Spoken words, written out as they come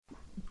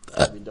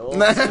Hi,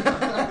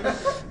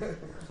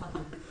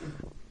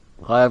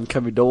 I'm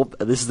Kevin Dorp,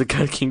 and this is the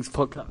Code Kings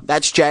podcast.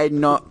 That's Jade,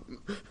 not...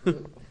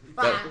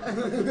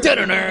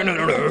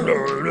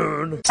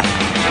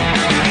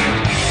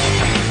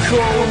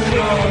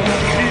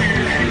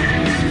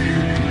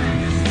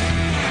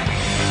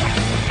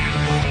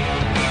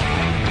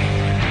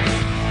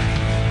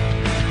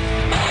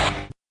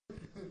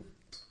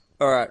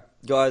 Alright,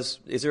 guys,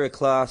 is there a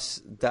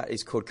class that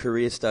is called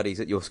career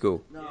studies at your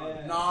school? No.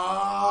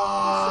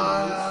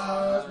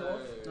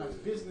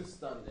 Business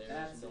studies.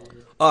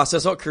 Oh, so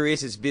it's not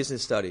careers, it's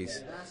business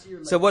studies.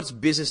 So what's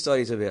business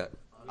studies about?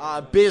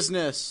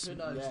 Business.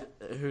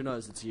 Who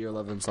knows? It's a year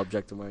 11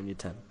 subject and we're in year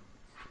 10.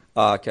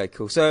 Oh, okay,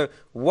 cool. So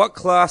what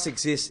class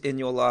exists in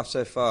your life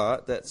so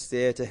far that's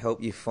there to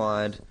help you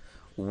find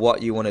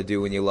what you want to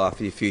do in your life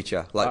for your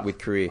future, like with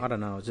career? I don't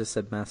know. I just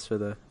said maths for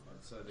the...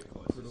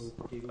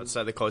 I'd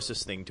say the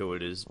closest thing to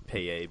it is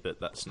PE, but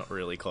that's not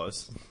really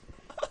close.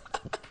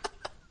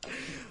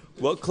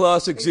 What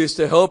class exists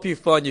to help you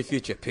find your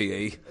future?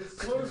 PE.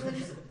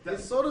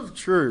 It's sort of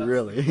true,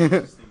 really.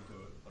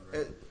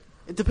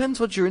 It depends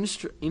what you're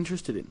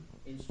interested in.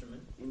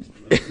 Instrument.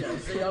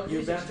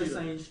 You're about to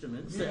say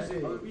instrument.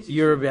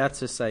 You're about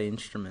to say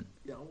instrument.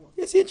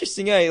 It's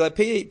interesting, eh? Like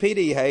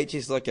PDH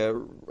is like a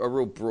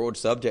real broad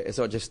subject. It's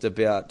not just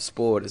about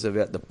sport. It's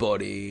about the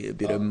body, a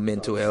bit of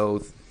mental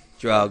health,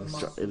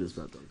 drugs. It is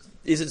about dogs.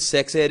 Isn't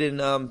sex ed in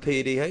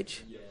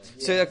PDH?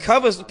 So it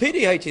covers...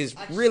 PDH is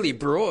really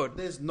broad.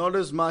 There's not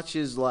as much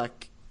as,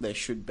 like, there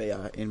should be,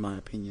 in my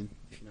opinion.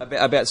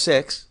 About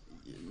sex?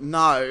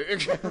 No.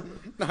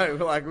 No,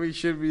 like, we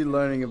should be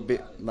learning a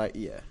bit, like,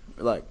 yeah.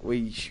 Like,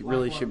 we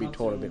really should be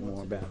taught a bit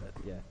more about it,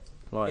 yeah.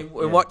 Like,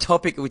 In what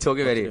topic are we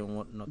talking about here?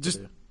 What not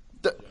Just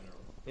to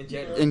do.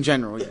 in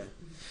general, yeah.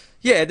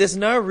 Yeah, there's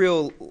no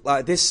real...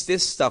 Like, this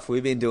stuff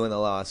we've been doing the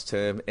last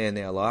term and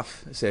our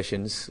life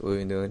sessions we've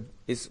been doing.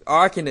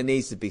 I reckon there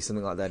needs to be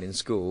something like that in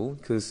school,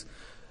 because...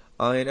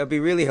 I mean, it'd be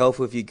really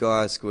helpful if you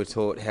guys were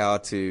taught how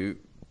to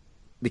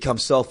become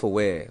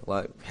self-aware.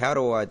 Like, how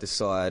do I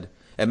decide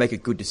and make a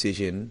good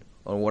decision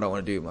on what I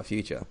want to do in my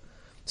future?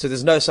 So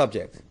there's no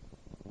subject.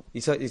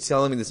 You're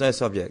telling me there's no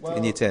subject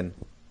in year 10?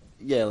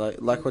 Yeah,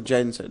 like what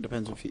Jaden said, it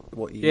depends on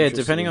what you Yeah,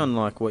 depending on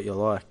like what you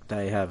like,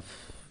 they have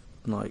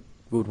like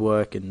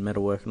woodwork and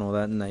metalwork and all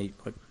that, and they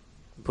like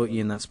put you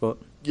in that spot.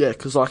 Yeah,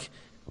 because like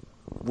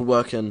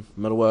woodwork and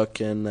metalwork,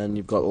 and then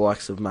you've got the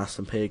likes of maths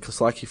and PE. Because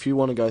like if you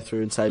want to go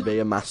through and say be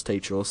a maths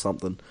teacher or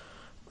something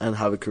and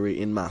have a career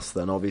in maths,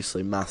 then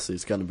obviously maths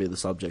is going to be the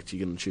subject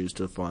you're going to choose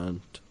to find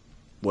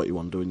what you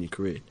want to do in your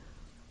career.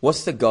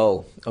 What's the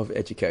goal of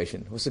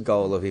education? What's the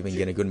goal of even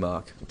getting a good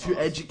mark? To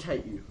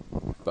educate you.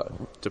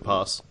 But To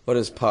pass. what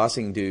does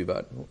passing do?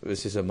 But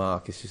it's just a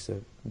mark. It's just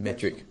a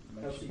metric.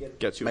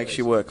 Makes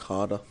you work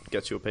harder.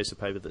 Gets you a piece of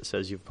paper that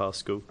says you've passed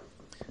school.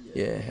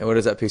 Yeah, and what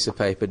does that piece of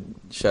paper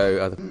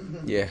show?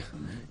 Your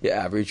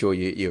average, or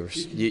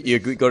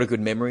you got a good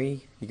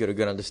memory, you got a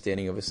good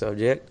understanding of a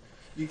subject.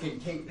 You can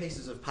keep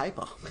pieces of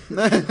paper.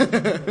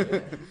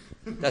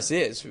 That's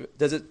it.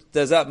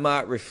 Does that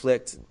mark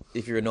reflect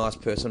if you're a nice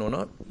person or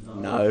not?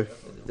 No.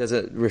 Does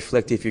it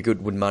reflect if you're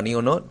good with money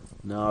or not?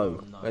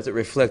 No. Does it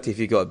reflect if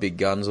you got big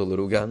guns or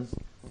little guns?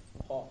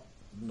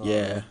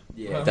 Yeah.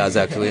 Yeah, it does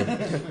actually.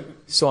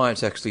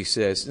 Science actually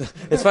says.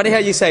 It's funny how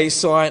you say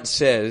science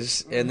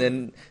says, and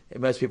then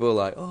most people are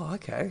like, "Oh,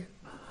 okay,"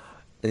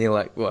 and you're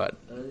like, "What?"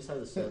 You say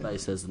the survey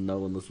says that no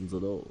one listens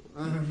at all.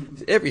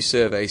 Every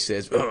survey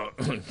says,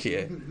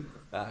 "Yeah."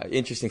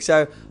 Interesting.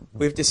 So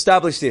we've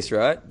established this,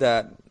 right?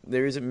 That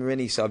there isn't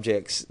many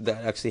subjects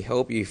that actually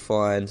help you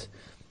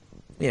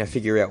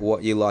figure out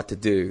what you like to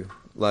do,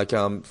 like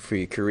for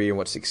your career and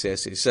what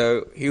success is.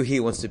 So who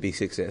here wants to be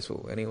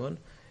successful? Anyone?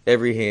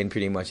 Every hand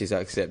pretty much is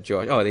except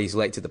Josh. Oh, he's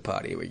late to the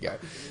party. Here we go.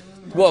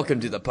 Welcome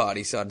to the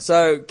party, son.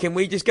 So can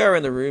we just go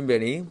around the room,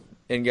 Benny,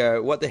 and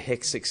go, what the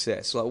heck's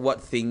success? Like,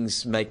 what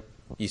things make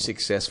you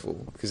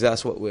successful? Because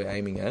that's what we're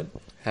aiming at.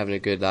 Having a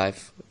good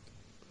life,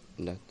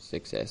 that's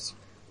success.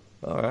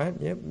 All right,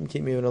 yep,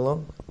 keep moving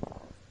along.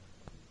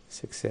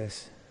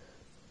 Success.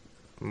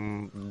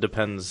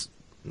 Depends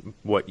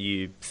what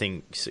you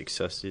think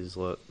success is.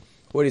 Like,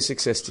 What is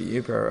success to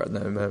you, bro, at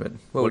the moment?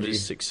 what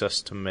is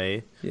success to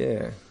me?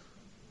 Yeah.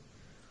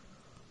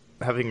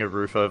 Having a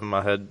roof over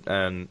my head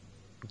and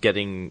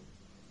getting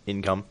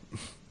income.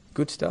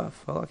 Good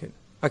stuff. I like it.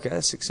 Okay,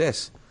 that's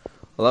success.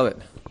 I love it.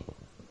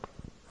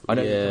 I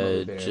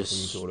know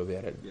just thought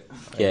about it.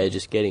 Yeah,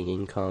 just getting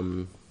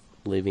income,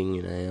 living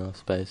in a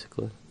house,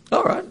 basically.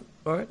 All right.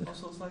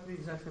 Also, it's like the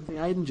exact same thing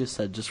Aiden just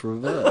said, just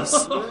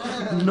reverse.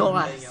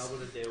 Nice. Being able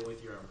to deal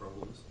with your own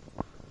problems.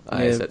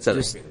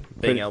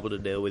 Being able to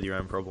deal with your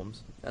own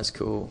problems. That's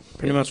cool.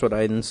 Pretty much what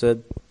Aiden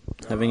said.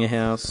 Having a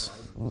house.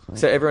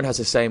 So everyone has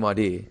the same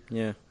idea.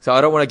 Yeah. So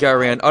I don't want to go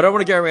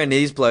around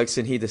these blokes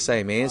and hear the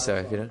same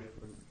answer, you know.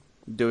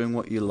 Doing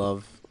what you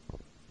love.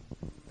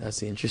 That's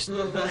the interest.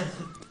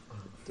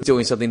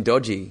 Doing something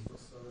dodgy.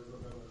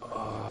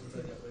 Oh.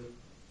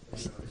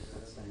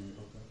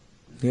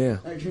 Yeah.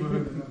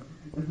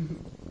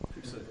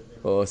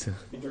 Awesome.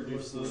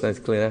 Sounds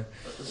clear.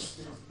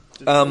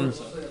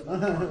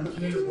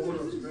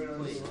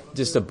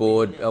 Just a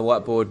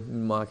whiteboard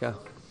marker.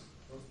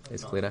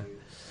 It's clear.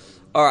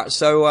 All right.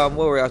 So what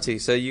we're up to?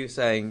 So you're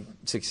saying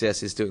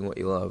success is doing what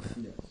you love.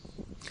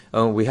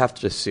 We have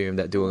to assume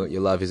that doing what you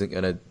love isn't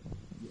going to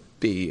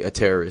be a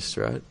terrorist,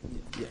 right?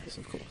 Yes,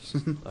 of course.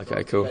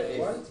 Okay, cool.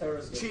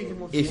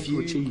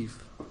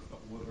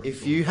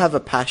 If you have a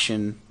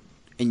passion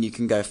and you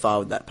can go far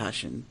with that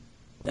passion,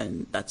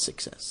 then that's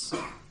success.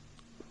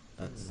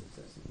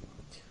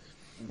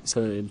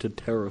 So into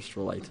terrorist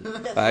related.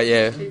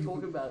 Yeah.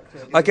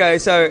 Okay,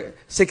 so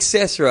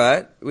success,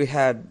 right? We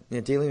had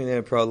dealing with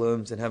their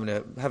problems and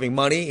having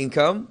money,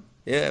 income,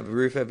 a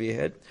roof over your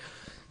head.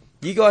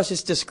 You guys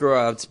just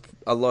described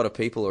a lot of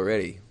people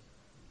already.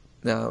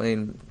 Now, I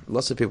mean,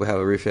 lots of people have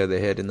a roof over their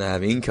head and they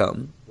have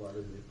income.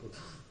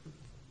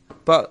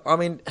 But, I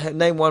mean,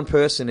 name one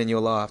person in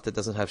your life that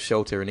doesn't have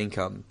shelter and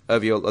income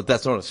over your...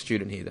 That's not a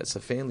student here, that's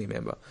a family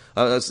member.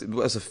 That's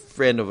a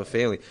friend of a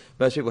family.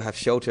 Most people have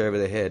shelter over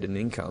their head and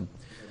income.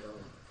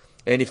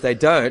 And if they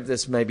don't,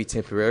 that's maybe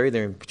temporary.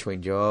 They're in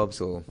between jobs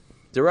or...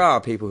 There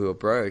are people who are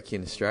broke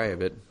in Australia,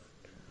 but...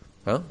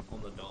 Huh?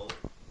 On the dole.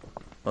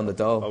 On the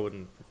dole. I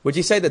wouldn't... Would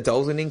you say the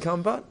dole's an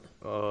income, but?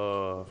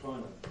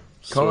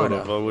 Sort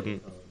of. I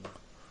wouldn't...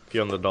 If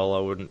you're on the dole, I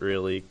wouldn't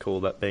really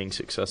call that being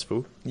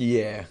successful.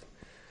 Yeah.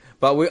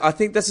 But I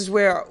think this is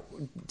where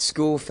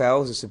school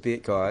fails us a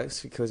bit,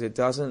 guys, because it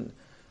doesn't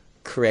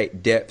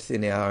create depth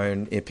in our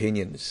own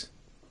opinions.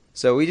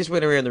 So we just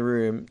went around the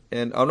room,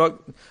 and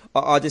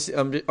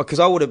because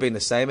I would have been the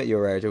same at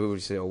your age, I would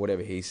have said, or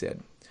whatever he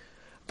said.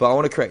 But I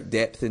want to create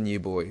depth in you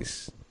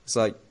boys. It's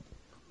like,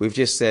 we've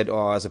just said,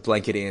 as a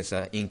blanket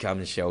answer, income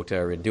and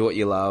shelter, and do what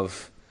you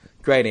love.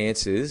 Great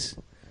answers,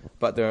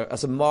 but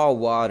it's a mile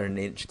wide and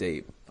an inch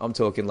deep. I'm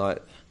talking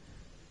like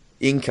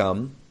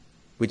income.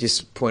 We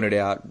just pointed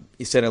out,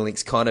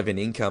 Centrelink's kind of an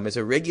income. It's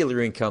a regular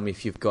income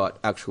if you've got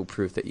actual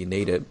proof that you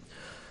need it.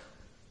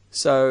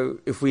 So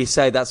if we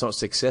say that's not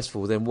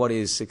successful, then what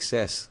is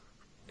success?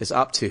 It's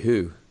up to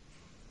who?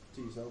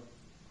 To yourself.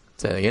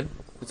 Say that again?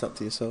 It's up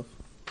to yourself.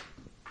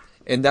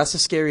 And that's the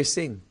scariest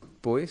thing,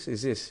 boys,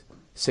 is this.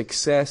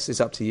 Success is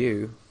up to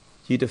you.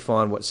 You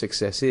define what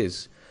success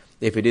is.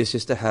 If it is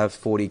just to have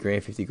 40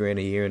 grand, 50 grand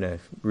a year and a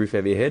roof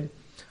over your head,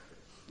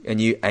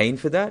 and you aim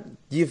for that,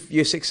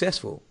 you're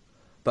successful.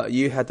 But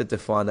you had to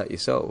define that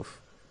yourself.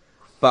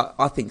 But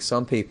I think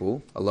some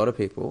people, a lot of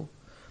people,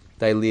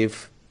 they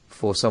live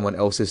for someone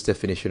else's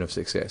definition of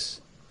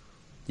success.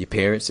 Your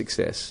parents'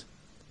 success.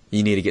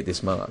 You need to get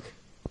this mark.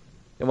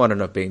 It might not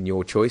have been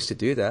your choice to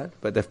do that,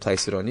 but they've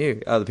placed it on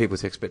you. Other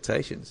people's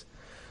expectations.